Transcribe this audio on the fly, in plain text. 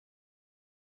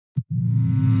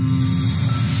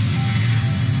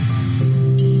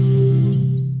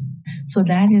So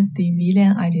that is the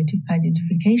VLAN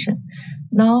identification.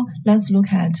 Now let's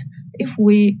look at if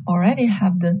we already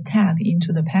have this tag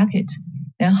into the packet,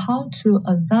 then how to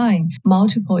assign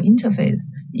multiple interface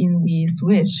in the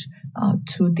switch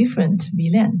to different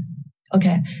VLANs.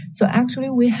 Okay, so actually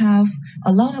we have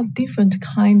a lot of different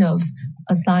kind of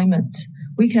assignment.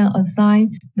 We can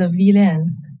assign the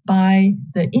VLANs by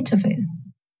the interface.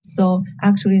 So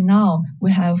actually now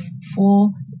we have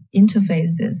 4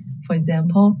 interfaces, for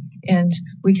example, and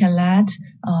we can let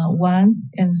 1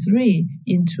 and 3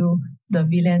 into the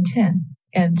VLAN 10,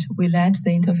 and we let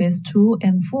the interface 2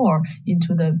 and 4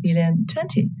 into the VLAN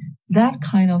 20. That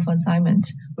kind of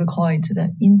assignment, we call it the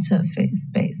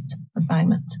interface-based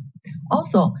assignment.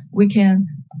 Also, we can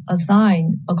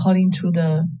assign according to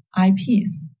the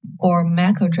IPs or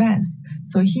MAC address.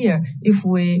 So here, if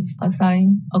we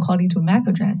assign according to MAC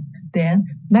address, then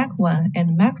MAC 1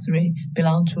 and MAC 3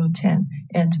 belong to 10,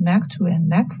 and MAC 2 and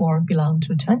MAC 4 belong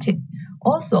to 20.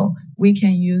 Also, we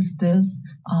can use this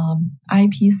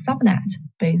IP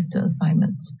subnet-based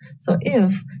assignment. So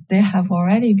if they have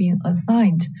already been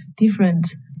assigned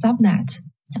different subnet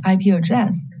IP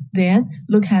address, then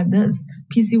look at this.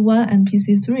 PC1 and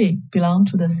PC3 belong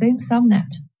to the same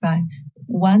subnet, right?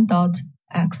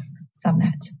 1.x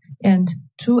subnet. And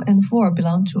 2 and 4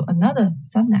 belong to another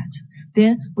subnet.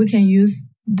 Then we can use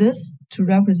this to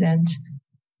represent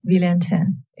VLAN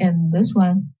 10, and this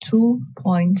one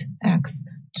 2.x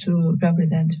to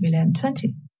represent VLAN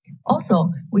 20.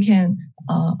 Also, we can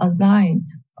assign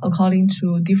according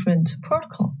to different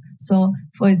protocol. So,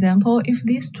 for example, if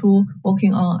these two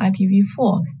working on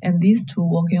IPv4 and these two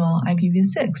working on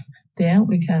IPv6, then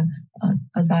we can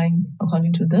assign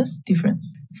according to this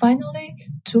difference. Finally,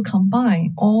 to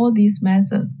combine all these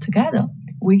methods together,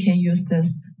 we can use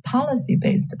this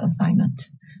policy-based assignment.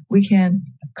 We can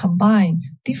combine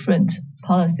different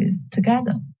policies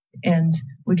together, and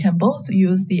we can both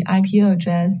use the IP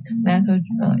address, MAC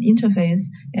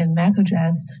interface, and MAC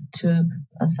address to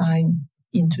assign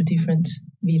into different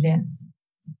VLANs.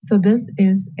 So this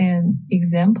is an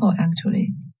example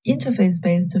actually.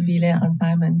 Interface-based VLAN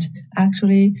assignment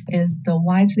actually is the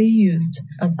widely used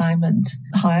assignment.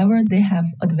 However, they have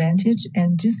advantage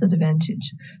and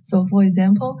disadvantage. So for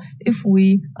example, if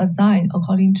we assign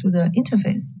according to the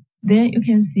interface, then you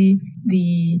can see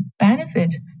the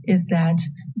benefit is that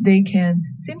they can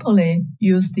simply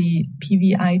use the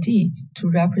PVID to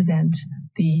represent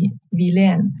the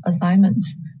VLAN assignment.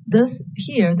 Thus,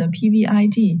 here the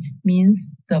PVID means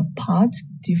the pod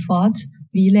default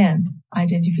VLAN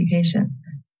identification.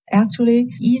 Actually,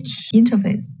 each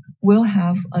interface will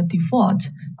have a default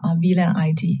VLAN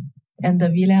ID, and the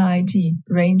VLAN ID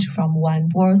range from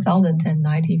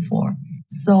 4094.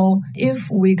 So if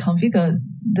we configure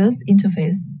this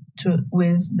interface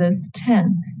with this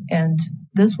 10 and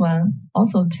this one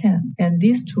also 10 and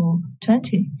these two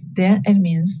 20, then it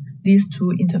means these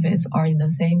two interfaces are in the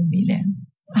same VLAN.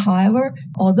 However,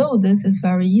 although this is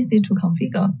very easy to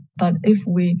configure, but if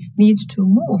we need to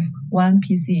move one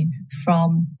PC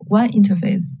from one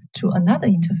interface to another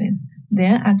interface,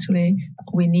 then actually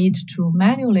we need to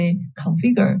manually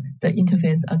configure the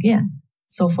interface again.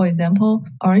 So for example,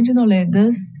 originally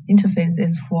this interface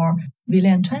is for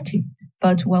VLAN 20,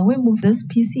 but when we move this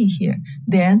PC here,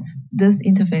 then this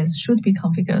interface should be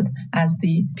configured as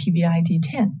the PVID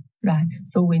 10. Right,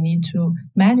 so we need to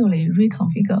manually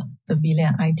reconfigure the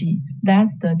VLAN ID.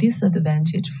 That's the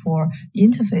disadvantage for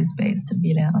interface-based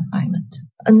VLAN assignment.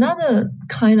 Another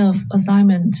kind of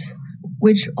assignment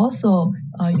which also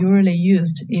usually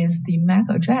used is the MAC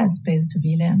address-based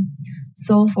VLAN.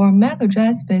 So for MAC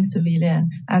address-based VLAN,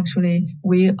 actually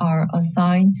we are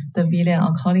assigned the VLAN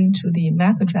according to the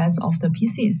MAC address of the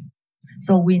PCs.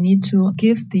 So we need to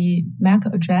give the MAC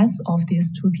address of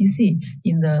these two PC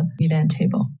in the VLAN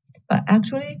table. But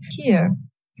actually here,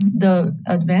 the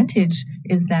advantage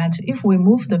is that if we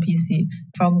move the PC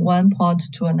from one port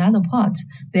to another port,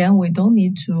 then we don't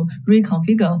need to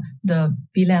reconfigure the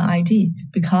VLAN ID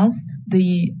because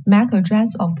the MAC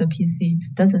address of the PC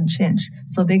doesn't change.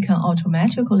 So they can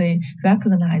automatically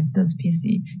recognize this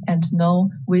PC and know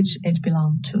which it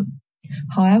belongs to.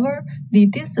 However, the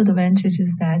disadvantage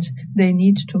is that they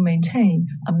need to maintain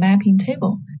a mapping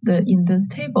table. In this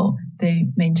table, they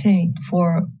maintain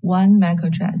for one MAC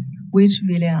address which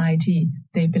VLAN ID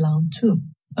they belongs to.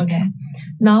 Okay,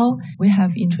 now we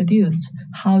have introduced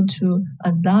how to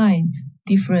assign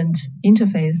different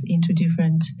interface into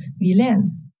different VLANs.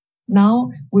 Now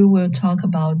we will talk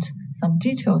about some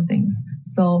detailed things.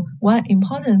 So one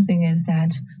important thing is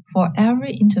that for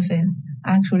every interface,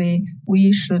 actually,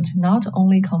 we should not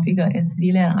only configure its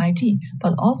VLAN ID,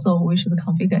 but also we should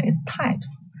configure its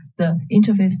types. the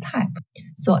interface type.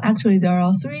 So actually there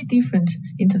are 3 different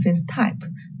interface types: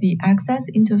 the access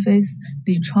interface,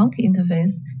 the trunk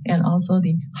interface, and also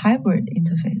the hybrid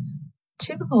interface.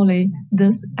 Typically,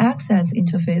 this access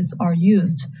interface are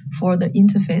used for the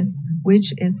interface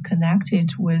which is connected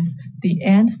with the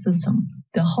end system,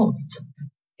 the host.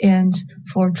 And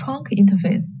for trunk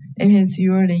interface, it is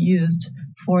usually used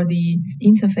for the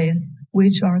interface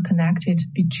which are connected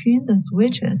between the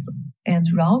switches and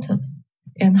routers.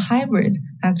 And hybrid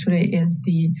actually is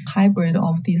the hybrid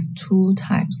of these 2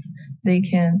 types. They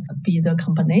can be the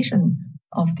combination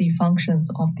of the functions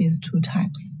of these 2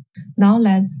 types. Now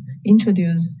let's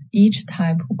introduce each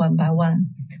type one by one.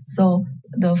 So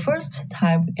the first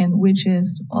type, and which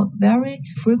is a very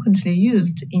frequently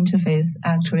used interface,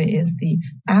 actually is the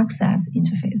access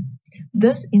interface.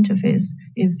 This interface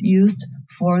is used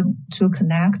to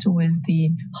connect with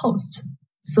the host.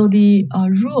 So the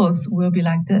rules will be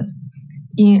like this.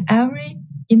 In every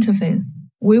interface,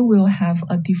 we will have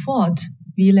a default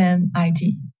VLAN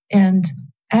ID, and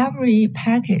every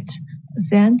packet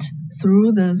sent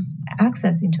through this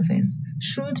access interface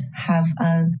should have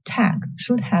a tag,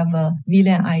 should have a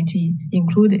VLAN ID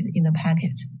included in the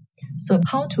packet. So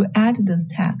how to add this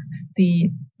tag?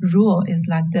 The rule is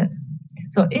like this.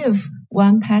 So if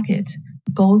one packet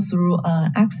goes through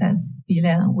an access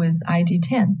VLAN with ID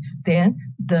 10, then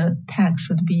the tag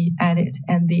should be added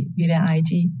and the VLAN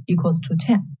ID equals to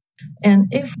 10. And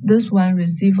if this one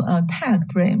receives a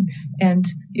tag frame, and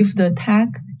if the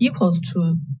tag equals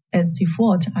to its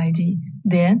default ID,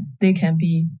 then they can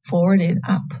be forwarded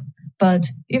up. But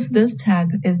if this tag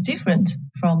is different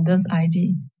from this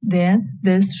ID, then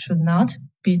this should not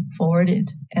be forwarded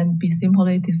and be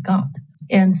simply discarded.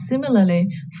 And similarly,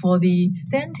 for the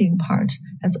sending part,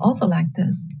 it's also like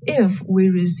this. If we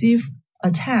receive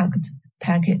a tagged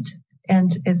packet and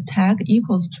its tag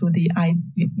equals to the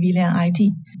VLAN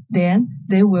ID, then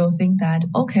they will think that,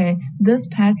 okay, this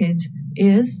packet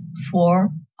is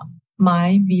for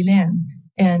my VLAN,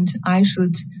 and I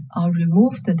should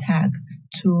remove the tag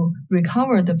to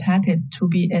recover the packet to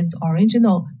be its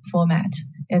original format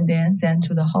and then send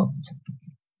to the host.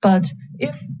 But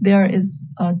if there is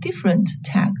a different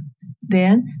tag,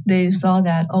 then they saw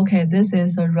that, okay, this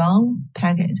is a wrong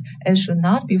packet. It should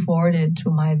not be forwarded to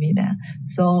my VLAN.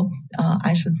 So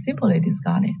I should simply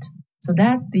discard it. So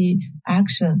that's the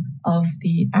action of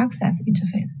the access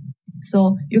interface.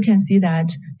 So you can see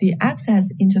that the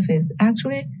access interface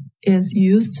actually is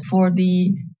used for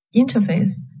the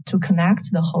interface to connect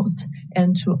the host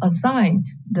and to assign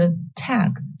the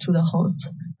tag to the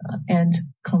host and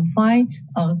confine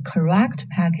a correct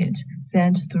packet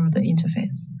sent through the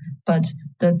interface. But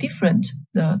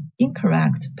the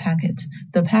incorrect packet,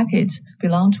 the packet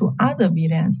belong to other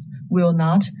VLANs, will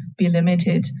not be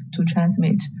limited to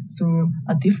transmit through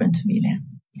a different VLAN.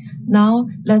 Now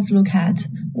let's look at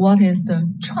what is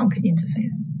the trunk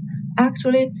interface.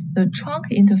 Actually, the trunk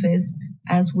interface,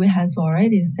 as we have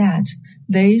already said,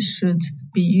 they should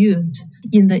be used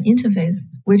in the interface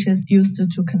which is used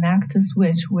to connect a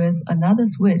switch with another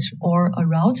switch or a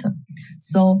router.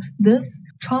 So this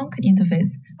trunk interface,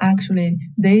 actually,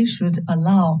 they should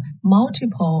allow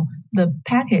the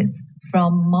packets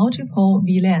from multiple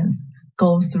VLANs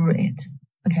go through it.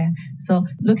 Okay, so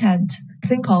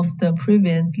think of the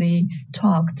previously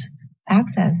talked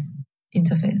access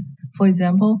interface. For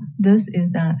example, this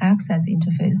is an access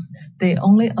interface. They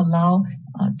only allow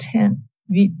 10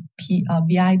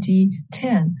 VID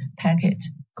 10 packet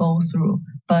go through,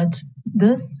 but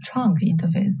this trunk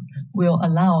interface will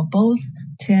allow both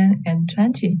 10 and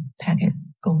 20 packets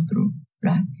go through,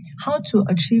 right? How to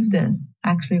achieve this?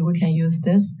 Actually, we can use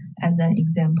this as an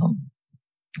example.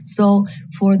 So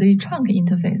for the trunk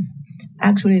interface,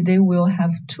 actually they will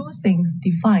have 2 things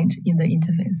defined in the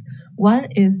interface. One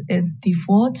is its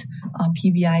default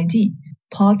PVID,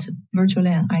 port virtual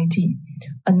LAN ID.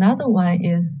 Another one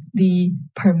is the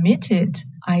permitted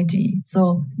ID.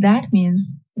 So that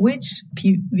means which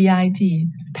PVID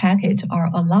packet are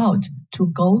allowed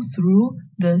to go through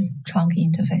this trunk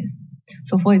interface.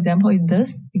 So for example, in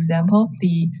this example,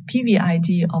 the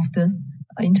PVID of this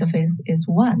interface is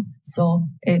 1. So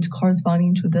it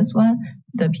corresponding to this one,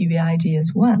 the PVID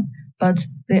is 1. But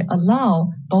they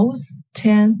allow both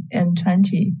 10 and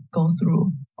 20 go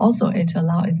through. Also, it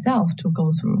allows itself to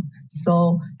go through.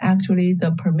 So actually,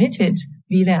 the permitted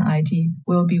VLAN ID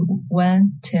will be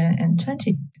 1, 10, and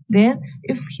 20. Then,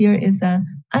 if here is an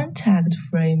untagged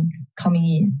frame coming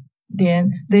in,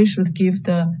 then they should give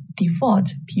the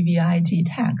default PVID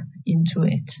tag into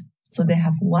it. So they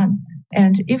have 1.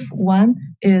 And if 1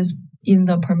 is in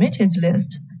the permitted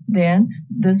list, then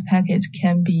this packet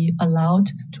can be allowed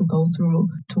to go through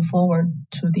to forward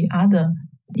to the other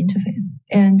interface.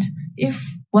 And if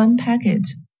one packet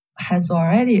has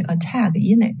already a tag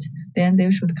in it, then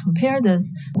they should compare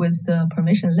this with the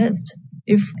permission list.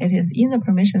 If it is in the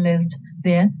permission list,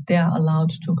 then they are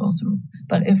allowed to go through.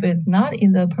 But if it's not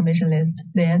in the permission list,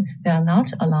 then they are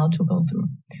not allowed to go through.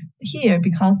 Here,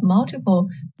 because multiple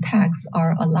tags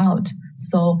are allowed,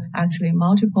 so actually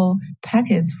multiple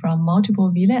packets from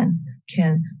multiple VLANs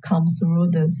can come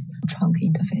through this trunk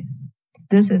interface.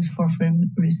 This is for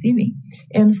frame receiving.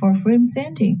 And for frame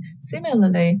sending,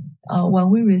 similarly, when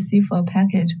we receive a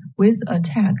packet with a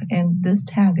tag and this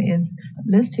tag is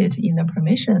listed in the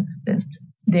permission list,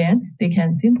 then they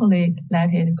can simply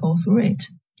let it go through it.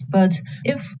 But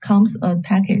if comes a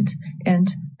packet and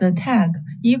the tag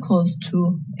equals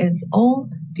to its own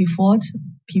default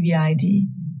PBID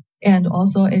and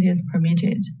also it is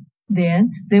permitted,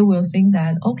 then they will think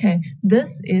that, okay,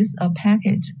 this is a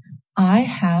packet I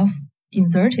have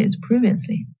inserted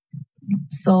previously.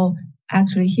 So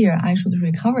actually here I should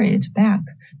recover it back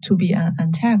to be an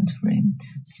untagged frame.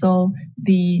 So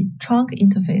the trunk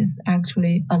interface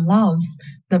actually allows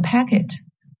the packet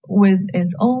with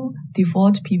its own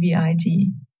default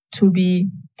PBID to be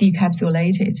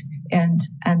decapsulated and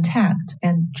untagged and